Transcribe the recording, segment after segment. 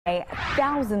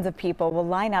Thousands of people will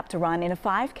line up to run in a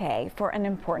 5K for an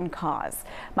important cause.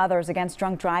 Mothers Against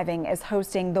Drunk Driving is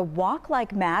hosting the Walk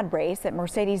Like MADD race at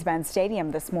Mercedes-Benz Stadium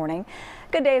this morning.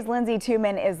 Good Day's Lindsay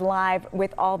Tuman is live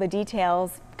with all the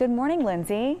details. Good morning,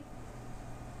 Lindsay.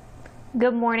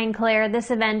 Good morning, Claire. This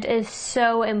event is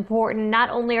so important. Not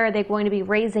only are they going to be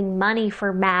raising money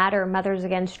for MADD, or Mothers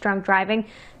Against Drunk Driving,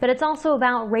 but it's also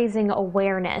about raising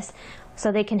awareness so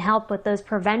they can help with those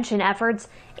prevention efforts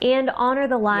and honor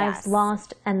the lives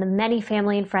lost and the many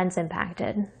family and friends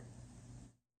impacted.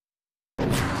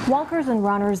 Walkers and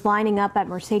runners lining up at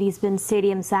Mercedes-Benz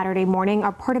Stadium Saturday morning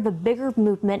are part of a bigger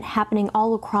movement happening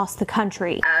all across the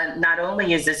country. Not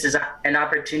only is this an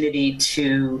opportunity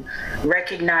to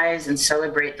recognize and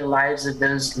celebrate the lives of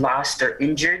those lost or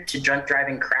injured to drunk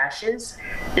driving crashes,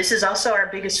 this is also our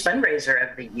biggest fundraiser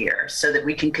of the year so that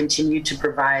we can continue to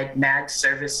provide MADD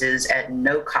services at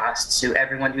no cost to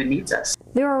everyone who needs us.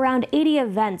 There are around 80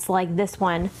 events like this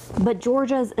one, but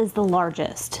Georgia's is the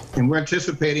largest. And we're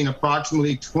anticipating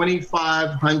approximately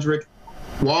 2,500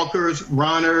 walkers,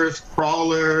 runners,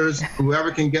 crawlers,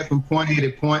 whoever can get from point A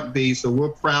to point B. So we're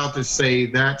proud to say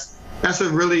that's a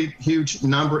really huge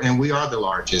number, and we are the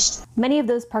largest. Many of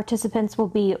those participants will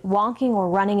be walking or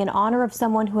running in honor of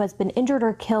someone who has been injured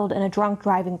or killed in a drunk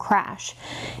driving crash.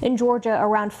 In Georgia,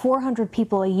 around 400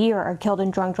 people a year are killed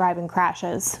in drunk driving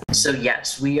crashes. So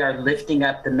yes, we are lifting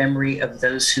up the memory of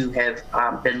those who have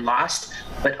been lost,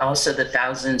 but also the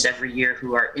thousands every year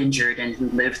who are injured and who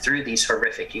live through these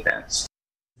horrific events.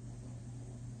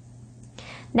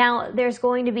 Now, there's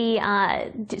going to be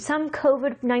some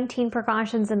COVID-19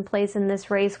 precautions in place in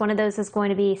this race. One of those is going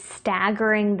to be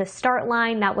staggering the start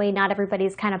line. That way, not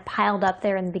everybody's kind of piled up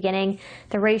there in the beginning.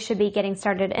 The race should be getting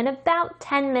started in about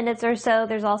 10 minutes or so.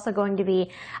 There's also going to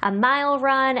be a mile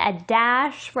run, a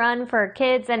dash run for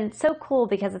kids, and it's so cool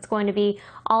because it's going to be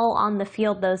all on the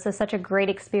field, though, so such a great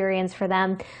experience for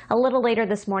them. A little later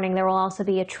this morning, there will also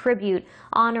be a tribute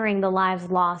honoring the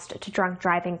lives lost to drunk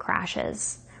driving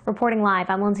crashes. Reporting live,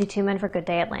 I'm Lindsay Tuman for Good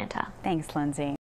Day Atlanta. Thanks, Lindsay.